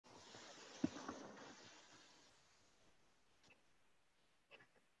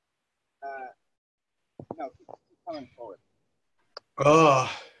coming forward.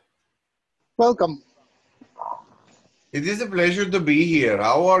 Welcome. It is a pleasure to be here.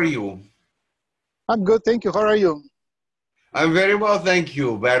 How are you? I'm good, thank you. How are you? I'm very well, thank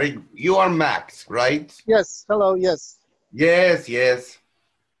you. You are Max, right? Yes, hello, yes. Yes, yes.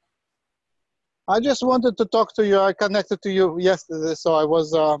 I just wanted to talk to you. I connected to you yesterday, so I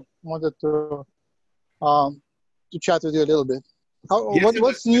was wanted to chat with you a little bit. Yes,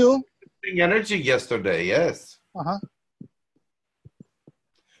 What's new? Energy yesterday, yes. Uh-huh.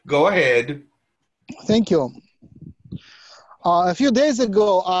 Go ahead. Thank you. A few days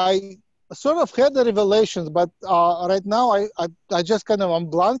ago, I sort of had the revelations, but right now I just kind of, I'm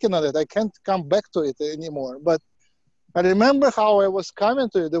blanking on it. I can't come back to it anymore. But I remember how I was coming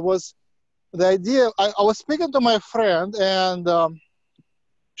to it. There was the idea, I was speaking to my friend, and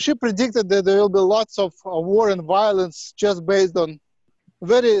she predicted that there will be lots of war and violence just based on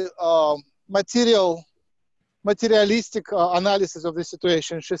very materialistic analysis of the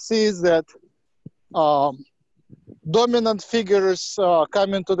situation. She sees that dominant figures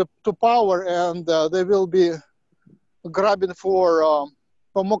coming to power, and they will be grabbing for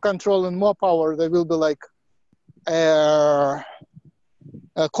more control and more power. There will be like a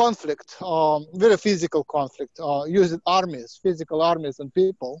conflict, very physical conflict, using armies, physical armies and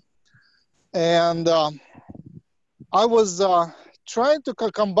people. And I was trying to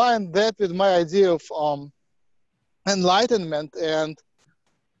combine that with my idea of enlightenment and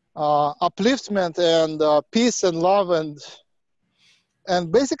upliftment and peace and love, and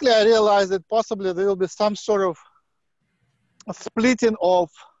basically I realized that possibly there will be some sort of a splitting of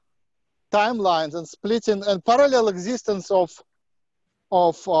timelines and splitting and parallel existence of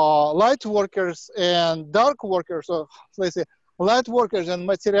light workers and dark workers, or let's say light workers and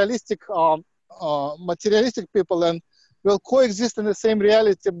materialistic people, and will coexist in the same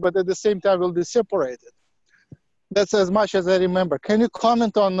reality, but at the same time will be separated. That's as much as I remember. Can you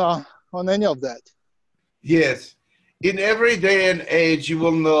comment on any of that? Yes. In every day and age, you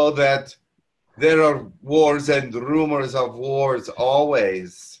will know that there are wars and rumors of wars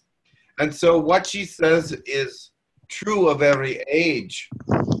always. And so what she says is true of every age.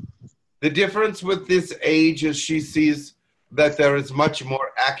 The difference with this age is she sees that there is much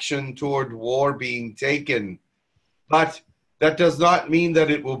more action toward war being taken. But that does not mean that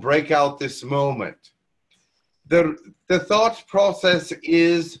it will break out this moment. The thought process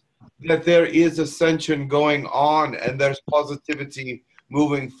is that there is ascension going on and there's positivity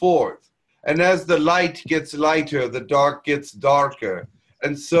moving forth. And as the light gets lighter, the dark gets darker.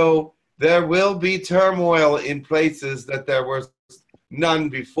 And so there will be turmoil in places that there was none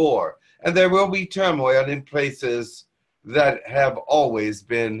before. And there will be turmoil in places that have always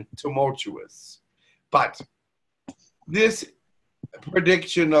been tumultuous. But this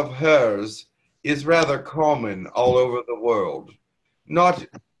prediction of hers is rather common all over the world.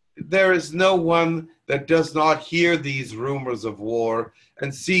 There is no one that does not hear these rumors of war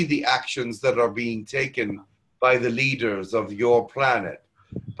and see the actions that are being taken by the leaders of your planet.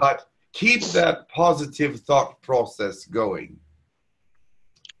 But keep that positive thought process going.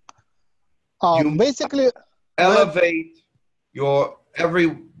 Basically, elevate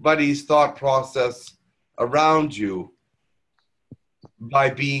everybody's thought process around you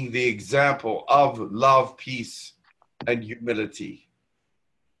by being the example of love, peace, and humility.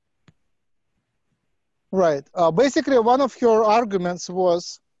 Right. Basically, one of your arguments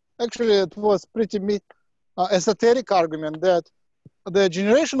was, actually it was pretty esoteric argument, that the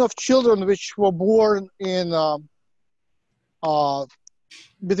generation of children which were born in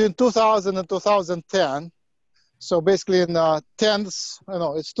between 2000 and 2010, so basically in tens,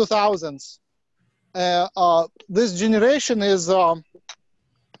 it's 2000s, this generation is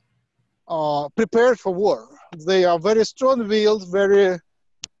prepared for war. They are very strong-willed, very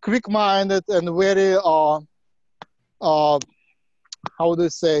quick-minded, and very, how do you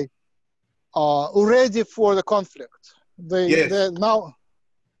say, ready for the conflict. Yes. Now.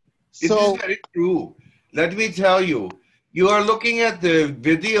 It is very true. Let me tell you, you are looking at the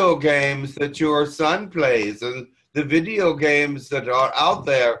video games that your son plays, and the video games that are out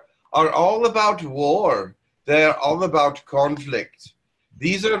there are all about war. They're all about conflict.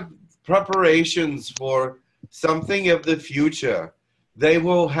 These are preparations for something of the future. They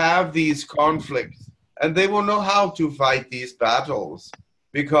will have these conflicts, and they will know how to fight these battles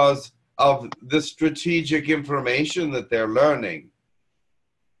because of the strategic information that they're learning.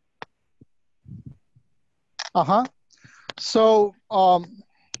 Uh-huh. So,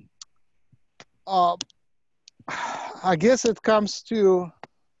 I guess it comes to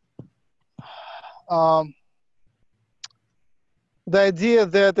the idea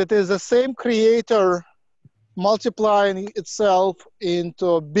that it is the same creator multiplying itself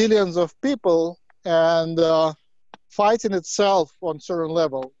into billions of people and fighting itself on certain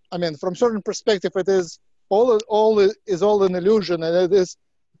level. I mean, from certain perspective, it is all an illusion, and it is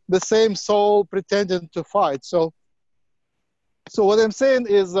the same soul pretending to fight. So what I'm saying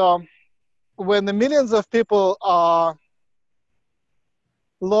is, when the millions of people are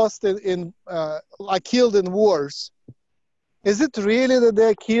lost are killed in wars, is it really that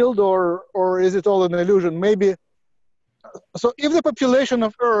they're killed, or is it all an illusion? Maybe. So if the population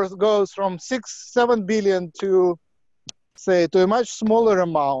of Earth goes from 6-7 billion to, say, to a much smaller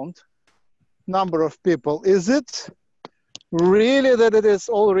number of people, is it really that it is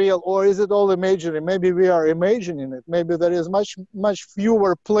all real, or is it all imaginary? Maybe we are imagining it. Maybe there is much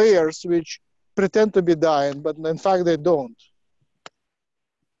fewer players which pretend to be dying, but in fact they don't.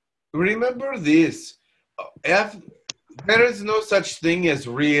 Remember this, there is no such thing as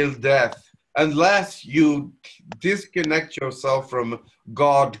real death unless you disconnect yourself from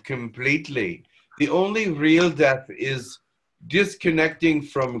God completely. The only real death is disconnecting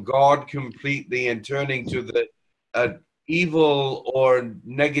from God completely and turning to the evil or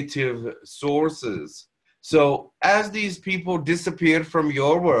negative sources. So as these people disappear from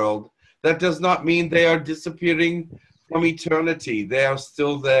your world, that does not mean they are disappearing from eternity. They are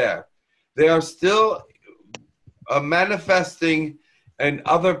still there. They are still manifesting in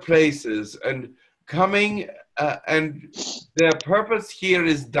other places and coming, and their purpose here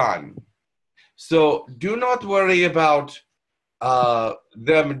is done. So do not worry about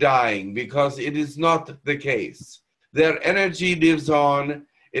them dying, because it is not the case. Their energy lives on,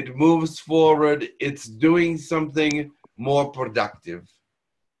 it moves forward, it's doing something more productive.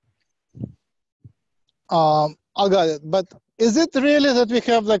 I got it. But is it really that we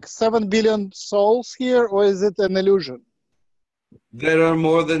have like 7 billion souls here, or is it an illusion? There are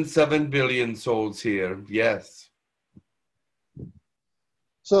more than 7 billion souls here, yes.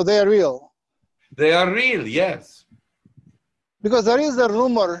 So they are real? They are real, yes. Because there is a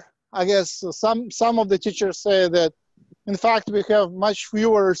rumor, I guess some of the teachers say that, in fact, we have much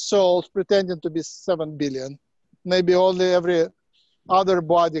fewer souls pretending to be 7 billion. Maybe only every other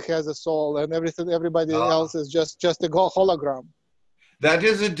body has a soul, and everybody else is just a hologram. That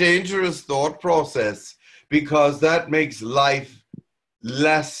is a dangerous thought process, because that makes life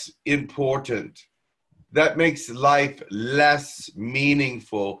less important. That makes life less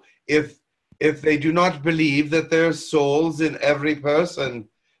meaningful. If they do not believe that there are souls in every person,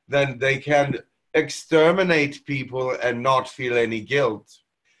 then they can exterminate people and not feel any guilt.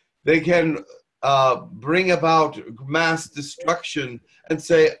 They can bring about mass destruction and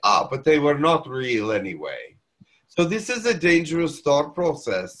say, but they were not real anyway. So this is a dangerous thought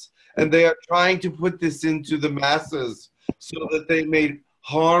process, and they are trying to put this into the masses so that they may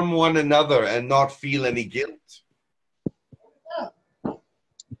harm one another and not feel any guilt.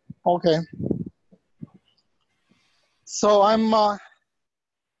 Okay. So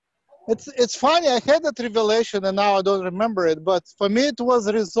it's funny, I had that revelation and now I don't remember it, but for me it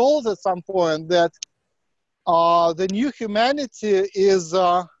was resolved at some point that the new humanity is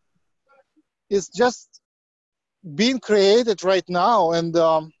just being created right now, and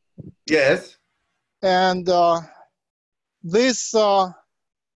yes, and this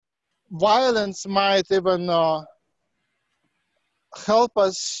violence might even help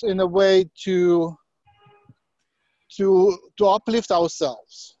us in a way to uplift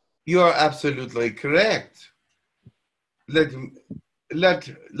ourselves. You are absolutely correct. Let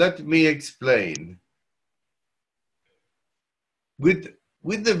me explain. With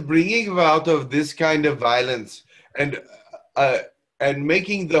the bringing about of this kind of violence and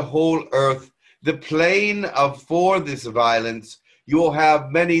making the whole earth the plane for this violence, you will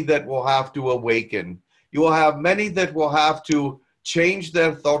have many that will have to awaken. You will have many that will have to change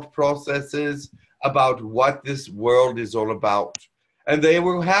their thought processes about what this world is all about. And they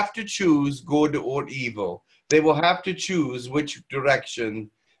will have to choose good or evil. They will have to choose which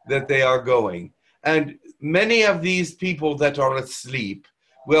direction that they are going. And many of these people that are asleep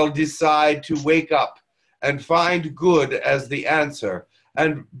will decide to wake up and find good as the answer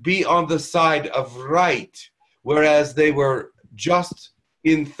and be on the side of right, whereas they were just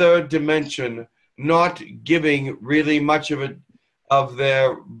in third dimension, not giving really much of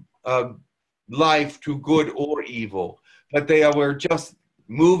their life to good or evil, but they were just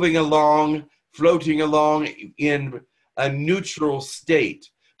moving along, floating along in a neutral state.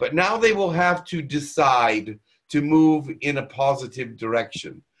 But now they will have to decide to move in a positive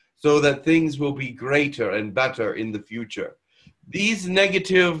direction so that things will be greater and better in the future. These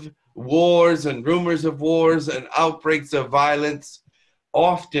negative wars and rumors of wars and outbreaks of violence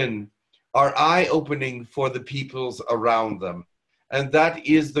often are eye-opening for the peoples around them. And that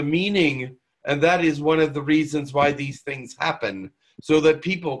is the meaning, and that is one of the reasons why these things happen, so that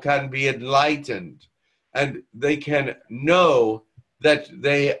people can be enlightened and they can know that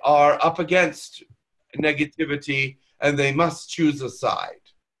they are up against negativity and they must choose a side.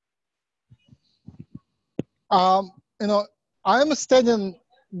 You know, I'm standing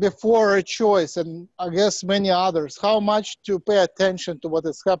before a choice, and I guess many others, how much to pay attention to what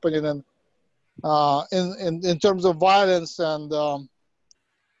is happening in terms of violence and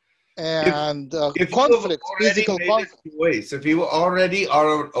if conflict, you have physical already made conflict. a choice, if you already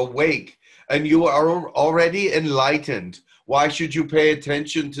are awake and you are already enlightened, why should you pay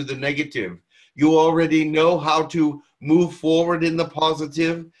attention to the negative? You already know how to move forward in the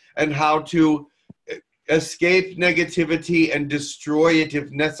positive and how to escape negativity and destroy it if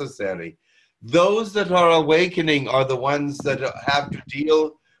necessary. Those that are awakening are the ones that have to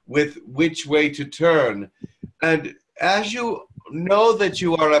deal with which way to turn. And as you know that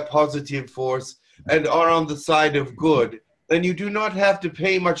you are a positive force and are on the side of good, then you do not have to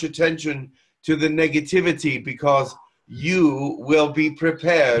pay much attention to the negativity, because you will be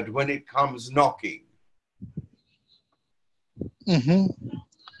prepared when it comes knocking. Mm-hmm.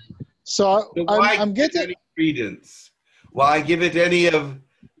 So I'm getting any credence? Why give it any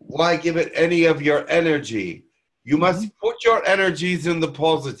of your energy? You must put your energies in the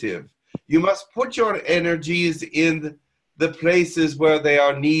positive. You must put your energies in the places where they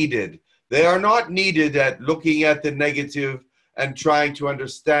are needed. They are not needed at looking at the negative and trying to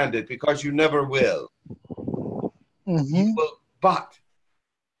understand it, because you never will. You will, but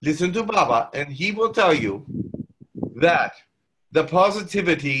listen to Baba, and he will tell you that the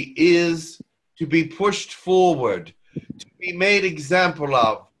positivity is to be pushed forward, to be made example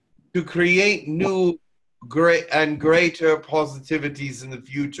of, to create new greater positivities in the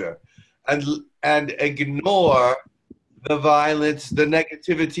future, and ignore the violence, the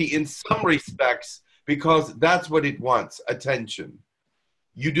negativity in some respects, because that's what it wants, attention.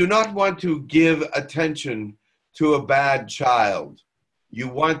 You do not want to give attention to a bad child. You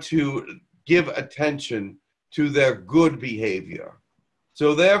want to give attention to their good behavior.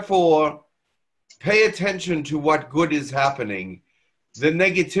 So therefore, pay attention to what good is happening. The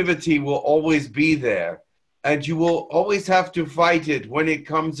negativity will always be there, and you will always have to fight it when it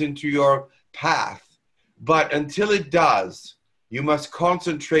comes into your path. But until it does, you must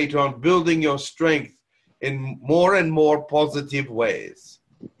concentrate on building your strength in more and more positive ways.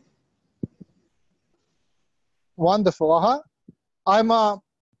 Wonderful. I'm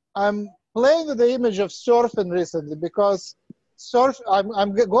playing with the image of surfing recently, because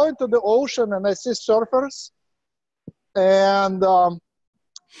I'm going to the ocean and I see surfers, and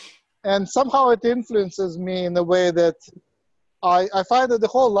somehow it influences me in a way that I find that the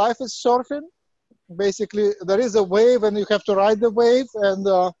whole life is surfing. Basically, there is a wave and you have to ride the wave, and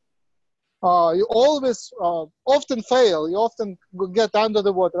you always often fail. You often get under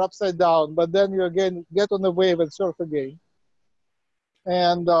the water upside down, but then you again get on the wave and surf again.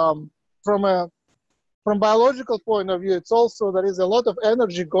 And from biological point of view, it's also, there is a lot of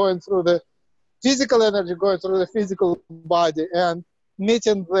energy going through the physical energy going through the physical body and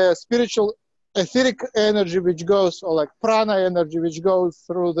meeting the spiritual etheric energy, which goes, or like prana energy, which goes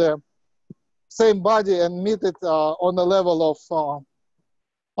through the same body, and meet it on a level of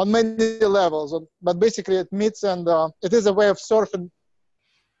on many levels. But basically it meets, and it is a way of surfing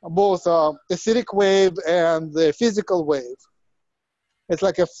both etheric wave and the physical wave. It's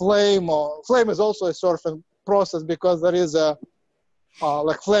like a flame, or flame is also a surfing process, because there is a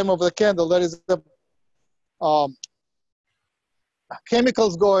like flame of the candle, there is a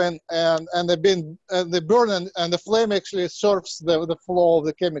chemicals going, and they burn, and the flame actually surfs the flow of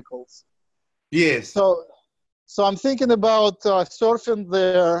the chemicals. Yes. So I'm thinking about surfing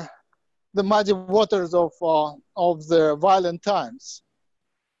the muddy waters of the violent times,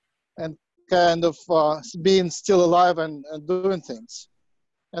 and kind of being still alive and doing things,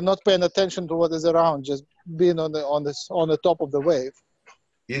 and not paying attention to what is around, just being on the top of the wave.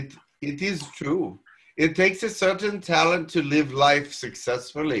 It is true. It takes a certain talent to live life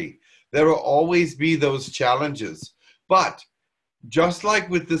successfully. There will always be those challenges. But just like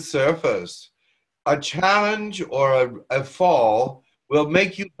with the surfers, a challenge or a fall will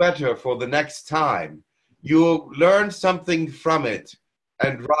make you better for the next time. You'll learn something from it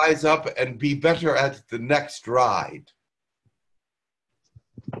and rise up and be better at the next ride.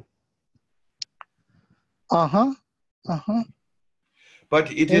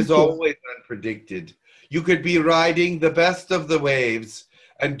 But it is always unpredicted. You could be riding the best of the waves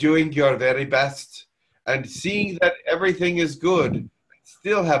and doing your very best and seeing that everything is good,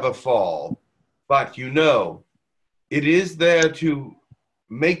 still have a fall, but you know, it is there to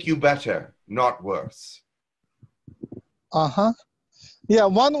make you better, not worse. Uh-huh. Yeah,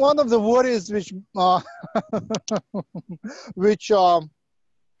 one of the worries which which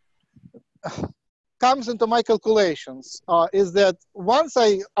comes into my calculations is that once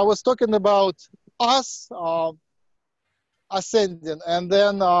I was talking about us ascending, and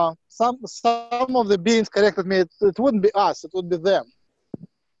then some of the beings corrected me. It wouldn't be us; it would be them.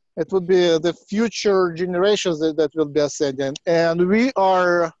 It would be the future generations that will be ascending, and we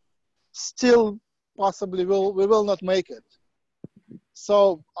are still possibly we will not make it.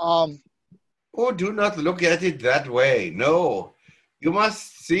 So. Oh, do not look at it that way. No, you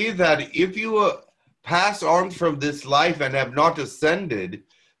must see that if you pass on from this life and have not ascended,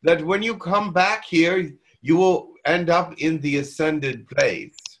 that when you come back here, you will end up in the ascended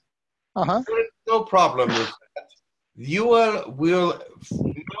place. Uh-huh. There is no problem with that. You will know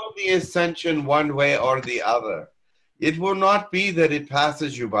the ascension one way or the other. It will not be that it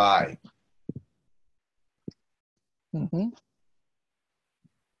passes you by. Mm-hmm.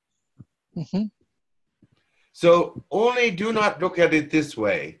 Mm-hmm. So only do not look at it this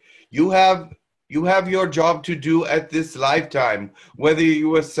way. You have your job to do at this lifetime. Whether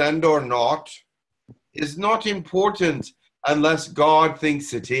you ascend or not is not important unless God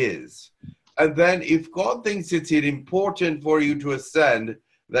thinks it is. And then if God thinks it's important for you to ascend,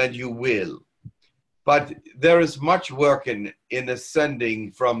 then you will. But there is much work in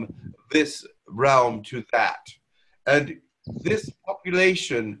ascending from this realm to that. And this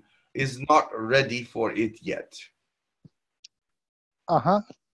population is not ready for it yet. Uh-huh.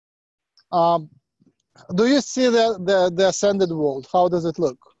 Do you see the ascended world? How does it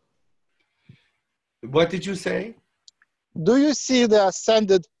look? What did you say? Do you see the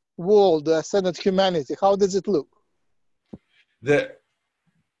ascended world, the ascended humanity? How does it look?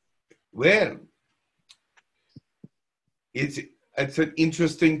 Well, it's an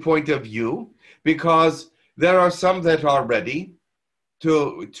interesting point of view, because there are some that are ready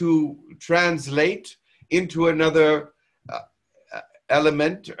to translate into another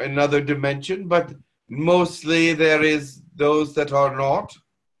element, another dimension, but mostly there is those that are not.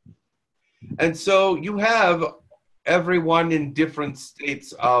 And so you have everyone in different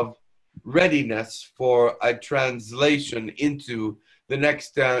states of readiness for a translation into the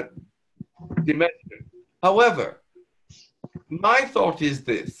next dimension. However, my thought is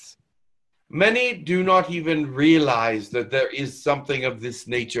this: many do not even realize that there is something of this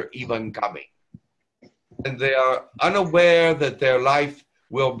nature even coming. And they are unaware that their life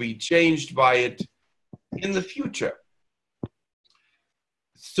will be changed by it in the future.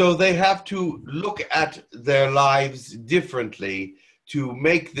 So they have to look at their lives differently to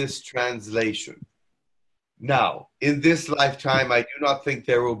make this translation. Now, in this lifetime, I do not think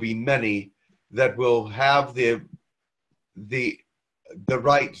there will be many that will have the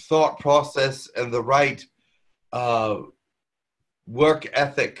right thought process and the right work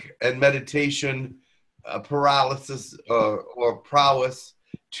ethic and meditation paralysis or prowess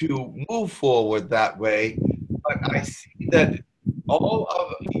to move forward that way. But I see that all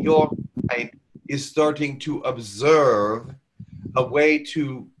of your mind is starting to observe a way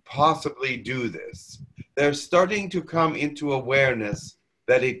to possibly do this. They're starting to come into awareness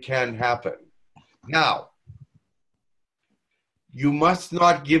that it can happen. Now, you must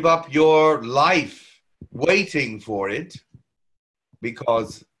not give up your life waiting for it,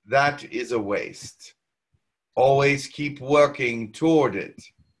 because that is a waste. Always keep working toward it.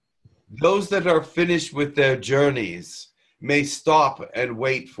 Those that are finished with their journeys may stop and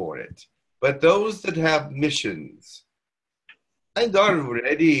wait for it. But those that have missions and are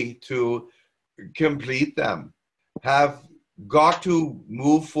ready to complete them have got to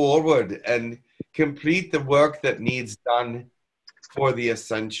move forward and complete the work that needs done for the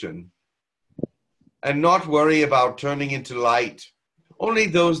ascension, and not worry about turning into light. Only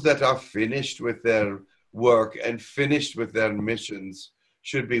those that are finished with their work and finished with their missions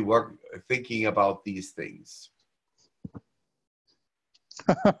should be thinking about these things.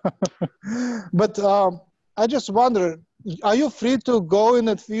 But I just wonder, are you free to go in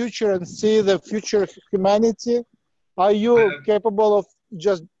the future and see the future humanity? Are you capable of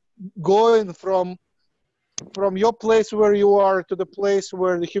just going from your place where you are to the place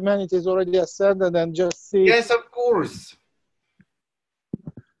where the humanity is already ascended and just see? Yes, of course.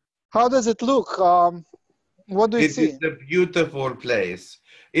 How does it look? What do you see? It is a beautiful place.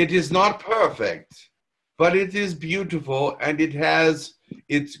 It is not perfect, but it is beautiful, and it has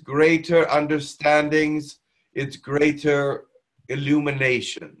its greater understandings, its greater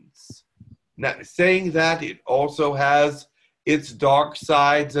illuminations. Now, saying that, it also has its dark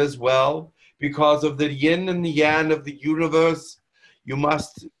sides as well. Because of the yin and the yang of the universe, you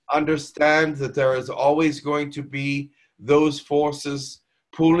must understand that there is always going to be those forces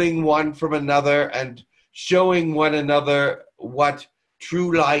pulling one from another and showing one another what true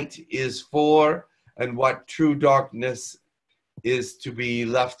light is for and what true darkness is to be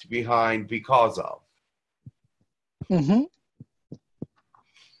left behind because of. Mm-hmm.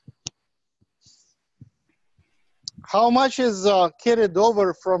 How much is carried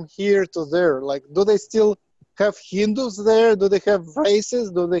over from here to there? Like, do they still have Hindus there? Do they have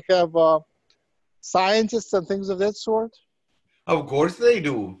races? Do they have scientists and things of that sort? Of course they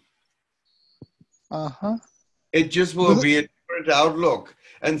do. Uh-huh. It just will be a different outlook.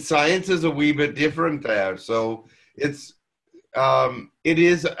 And science is a wee bit different there. So it's it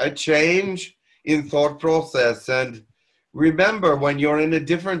is a change in thought process. And remember, when you're in a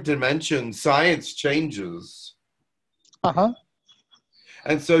different dimension, science changes. Uh-huh.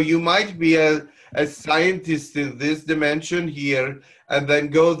 And so you might be a scientist in this dimension here and then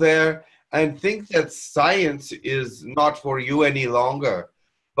go there and think that science is not for you any longer,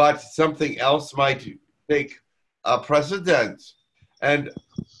 but something else might take a precedent. And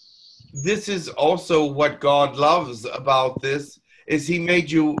this is also what God loves about this, is he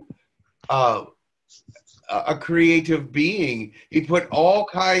made you a creative being. He put all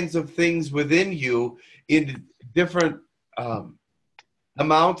kinds of things within you in different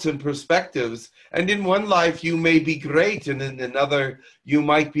amounts and perspectives. And in one life you may be great, and in another you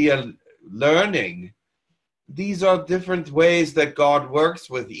might be learning. These are different ways that God works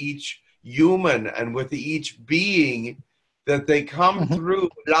with each human and with each being, that they come through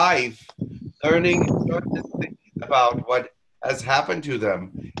life learning certain things about what has happened to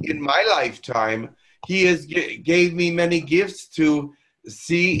them. In my lifetime, he has gave me many gifts to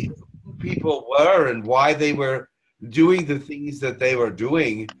see who people were and why they were doing the things that they were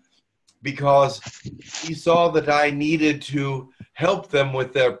doing, because he saw that I needed to help them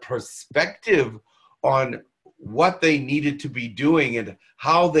with their perspective on what they needed to be doing and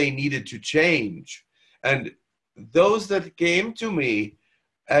how they needed to change. And those that came to me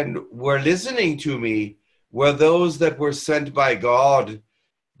and were listening to me were those that were sent by God,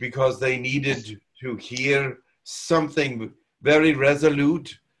 because they needed to hear something very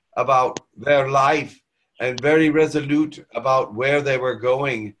resolute about their life and very resolute about where they were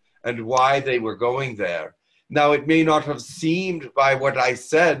going and why they were going there. Now, it may not have seemed by what I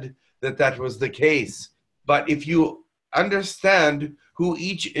said that that was the case, but if you understand who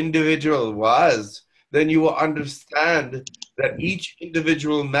each individual was, then you will understand that each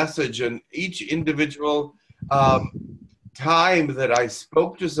individual message and each individual time that I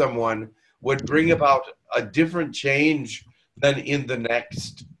spoke to someone would bring about a different change than in the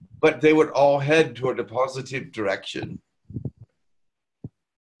next, but they would all head toward a positive direction.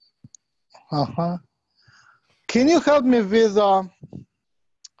 Uh-huh. Can you help me with, that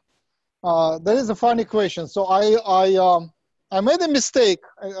is a funny question. So I made a mistake,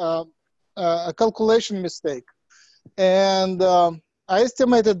 a calculation mistake. And I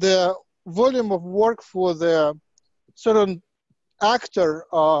estimated the volume of work for the certain actor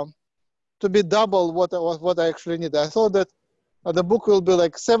to be double what I actually need. I thought that the book will be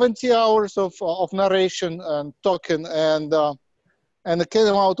like 70 hours of narration and talking, and it came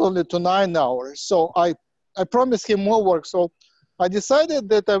out only to 9 hours. So I promised him more work. So I decided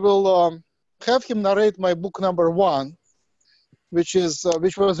that I will have him narrate my book number 1, which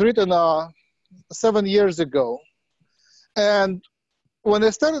was written 7 years ago. And when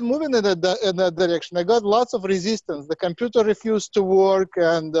I started moving in that direction, I got lots of resistance. The computer refused to work,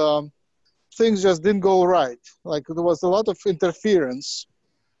 and things just didn't go right. Like, there was a lot of interference.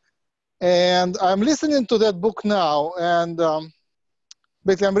 And I'm listening to that book now, and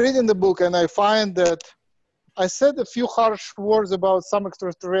basically I'm reading the book, and I find that I said a few harsh words about some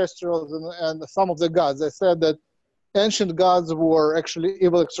extraterrestrials and some of the gods. I said that ancient gods were actually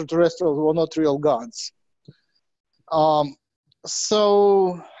evil extraterrestrials, were not real gods.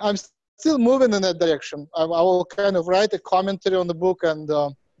 So I'm still moving in that direction. I will kind of write a commentary on the book and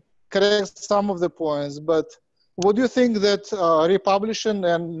correct some of the points. But would you think that republishing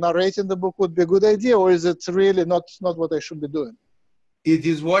and narrating the book would be a good idea, or is it really not what I should be doing? It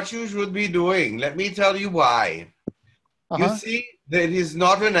is what you should be doing. Let me tell you why. You see, it is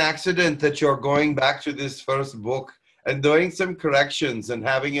not an accident that you're going back to this first book and doing some corrections and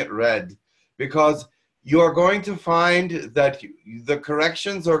having it read, because you're going to find that the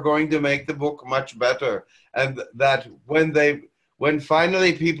corrections are going to make the book much better, and that when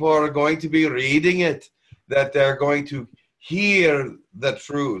finally people are going to be reading it, that they're going to hear the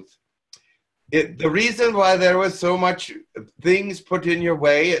truth. The reason why there was so much things put in your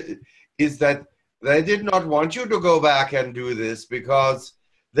way is that they did not want you to go back and do this because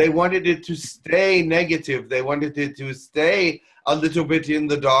they wanted it to stay negative. They wanted it to stay a little bit in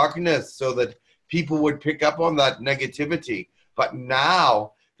the darkness so that people would pick up on that negativity. But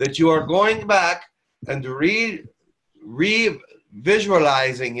now that you are going back and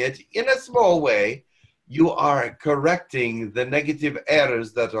visualizing it in a small way, you are correcting the negative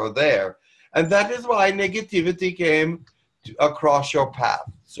errors that are there. And that is why negativity came across your path,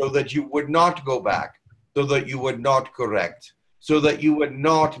 so that you would not go back, so that you would not correct, so that you would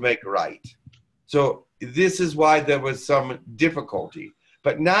not make right. So this is why there was some difficulty.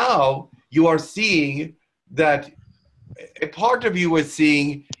 But now you are seeing that a part of you is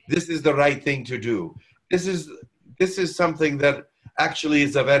seeing this is the right thing to do. This is something that actually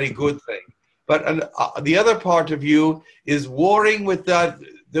is a very good thing. But the other part of you is warring with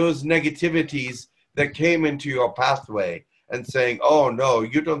those negativities that came into your pathway and saying, oh, no,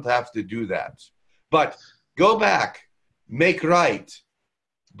 you don't have to do that. But go back, make right,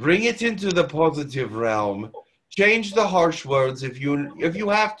 bring it into the positive realm, change the harsh words if you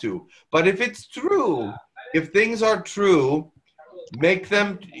have to. But if it's true, if things are true, keep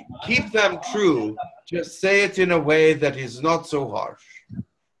them true. Just say it in a way that is not so harsh.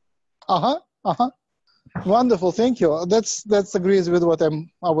 Wonderful, thank you. That's agrees with what I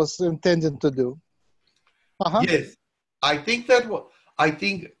was intending to do. Yes, I think it's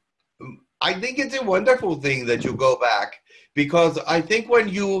a wonderful thing that you go back, because I think when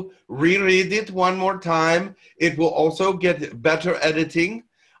you reread it one more time, it will also get better editing.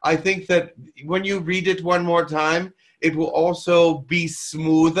 I think that when you read it one more time, it will also be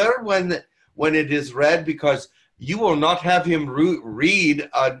smoother when it is read, because you will not have him read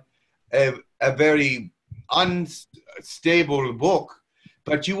a very unstable book,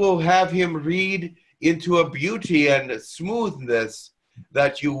 but you will have him read into a beauty and a smoothness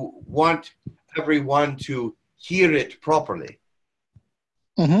that you want everyone to hear it properly.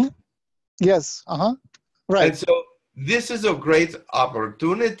 Yes, right. And so this is a great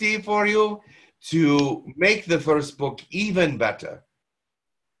opportunity for you to make the first book even better.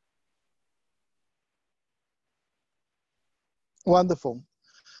 Wonderful.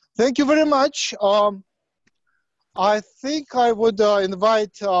 Thank you very much. I think I would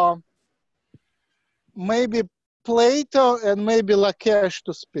invite maybe Plato and maybe Lakesh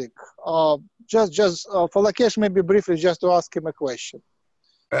to speak. Just for Lakesh, maybe briefly, just to ask him a question.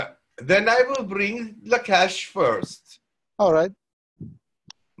 Then I will bring Lakesh first. All right.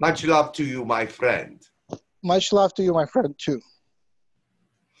 Much love to you, my friend. Much love to you, my friend, too.